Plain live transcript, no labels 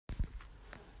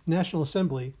National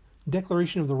Assembly,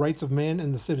 Declaration of the Rights of Man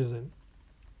and the Citizen.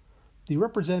 The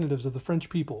representatives of the French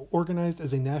people, organized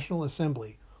as a National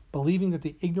Assembly, believing that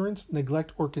the ignorance,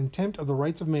 neglect, or contempt of the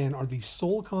rights of man are the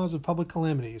sole cause of public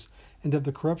calamities and of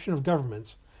the corruption of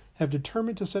governments, have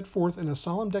determined to set forth in a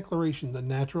solemn declaration the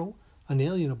natural,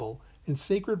 unalienable, and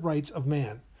sacred rights of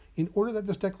man, in order that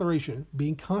this declaration,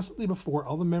 being constantly before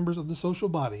all the members of the social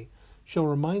body, shall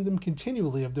remind them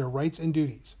continually of their rights and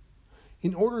duties.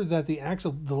 In order that the acts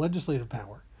of the legislative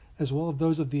power, as well as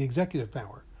those of the executive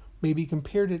power, may be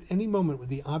compared at any moment with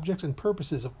the objects and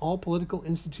purposes of all political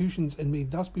institutions and may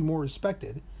thus be more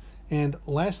respected, and,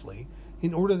 lastly,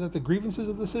 in order that the grievances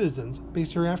of the citizens,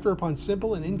 based hereafter upon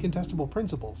simple and incontestable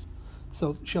principles,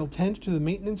 shall tend to the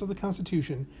maintenance of the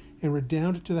Constitution and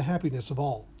redound to the happiness of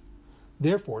all.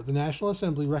 Therefore, the National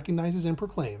Assembly recognizes and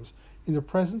proclaims, in the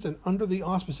presence and under the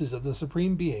auspices of the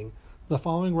Supreme Being, the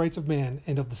following rights of man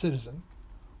and of the citizen.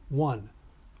 1.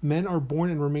 Men are born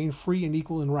and remain free and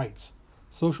equal in rights.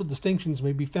 Social distinctions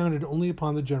may be founded only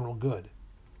upon the general good.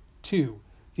 2.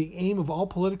 The aim of all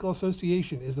political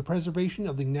association is the preservation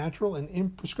of the natural and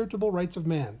imprescriptible rights of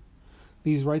man.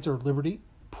 These rights are liberty,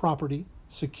 property,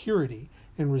 security,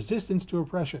 and resistance to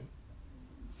oppression.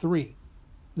 3.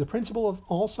 The principle of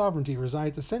all sovereignty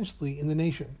resides essentially in the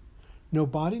nation. No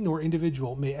body nor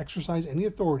individual may exercise any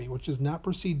authority which does not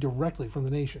proceed directly from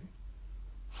the nation.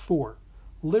 4.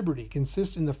 Liberty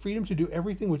consists in the freedom to do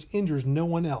everything which injures no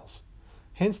one else.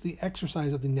 Hence, the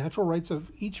exercise of the natural rights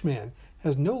of each man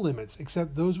has no limits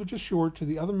except those which assure to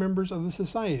the other members of the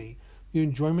society the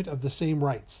enjoyment of the same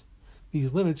rights.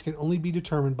 These limits can only be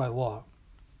determined by law.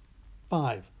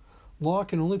 5. Law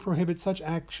can only prohibit such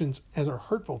actions as are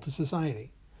hurtful to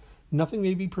society. Nothing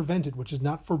may be prevented which is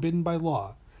not forbidden by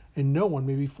law, and no one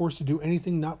may be forced to do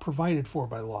anything not provided for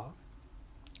by law.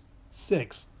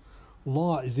 6.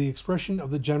 Law is the expression of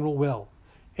the general will.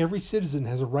 Every citizen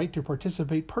has a right to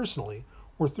participate personally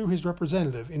or through his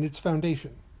representative in its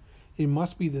foundation. It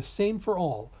must be the same for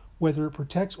all, whether it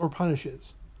protects or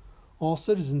punishes. All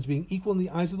citizens, being equal in the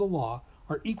eyes of the law,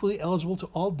 are equally eligible to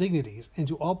all dignities and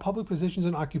to all public positions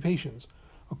and occupations,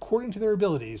 according to their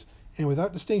abilities and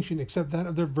without distinction except that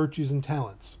of their virtues and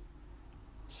talents.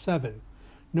 7.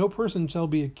 No person shall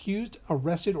be accused,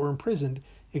 arrested, or imprisoned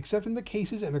except in the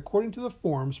cases and according to the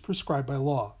forms prescribed by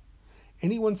law.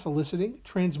 Anyone soliciting,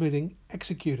 transmitting,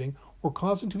 executing, or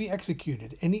causing to be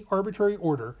executed any arbitrary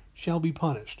order shall be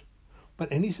punished.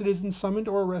 But any citizen summoned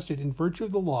or arrested in virtue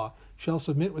of the law shall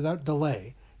submit without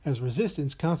delay, as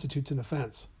resistance constitutes an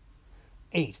offense.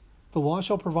 8. The law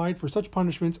shall provide for such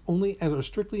punishments only as are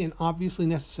strictly and obviously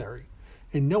necessary,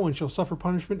 and no one shall suffer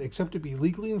punishment except it be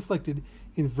legally inflicted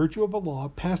in virtue of a law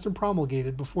passed and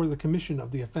promulgated before the commission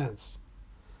of the offense.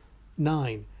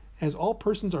 9. As all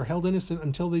persons are held innocent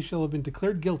until they shall have been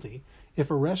declared guilty,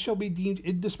 if arrest shall be deemed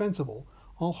indispensable,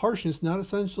 all harshness not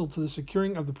essential to the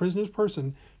securing of the prisoner's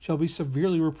person shall be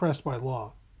severely repressed by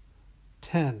law.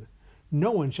 10.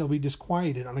 No one shall be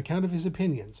disquieted on account of his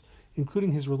opinions,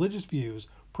 including his religious views,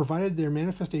 provided their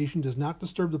manifestation does not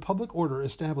disturb the public order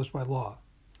established by law.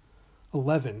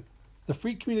 11. The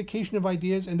free communication of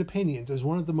ideas and opinions is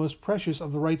one of the most precious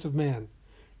of the rights of man.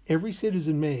 Every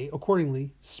citizen may,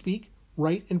 accordingly, speak,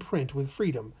 write, and print with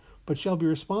freedom, but shall be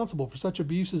responsible for such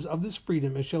abuses of this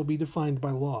freedom as shall be defined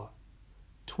by law.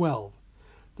 12.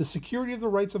 The security of the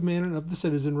rights of man and of the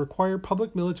citizen require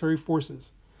public military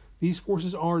forces. These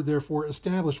forces are, therefore,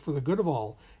 established for the good of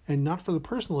all, and not for the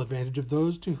personal advantage of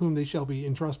those to whom they shall be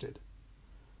entrusted.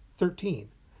 13.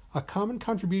 A common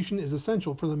contribution is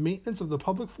essential for the maintenance of the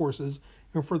public forces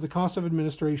and for the cost of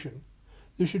administration.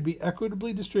 This should be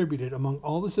equitably distributed among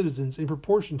all the citizens in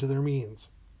proportion to their means.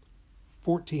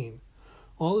 14.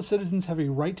 All the citizens have a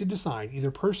right to decide,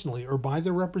 either personally or by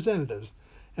their representatives,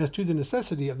 as to the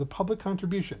necessity of the public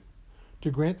contribution, to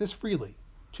grant this freely,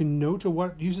 to know to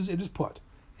what uses it is put,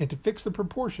 and to fix the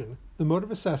proportion, the mode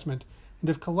of assessment, and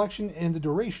of collection and the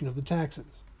duration of the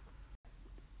taxes.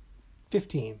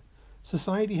 15.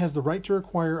 Society has the right to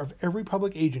require of every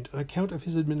public agent an account of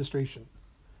his administration.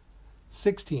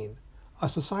 16. A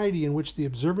society in which the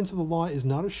observance of the law is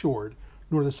not assured,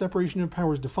 nor the separation of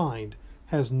powers defined,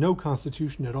 has no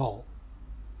constitution at all.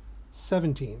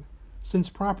 17. Since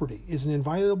property is an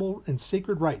inviolable and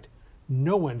sacred right,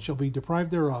 no one shall be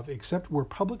deprived thereof except where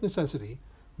public necessity,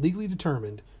 legally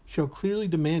determined, shall clearly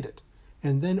demand it,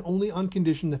 and then only on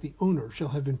condition that the owner shall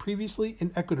have been previously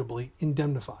and equitably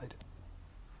indemnified.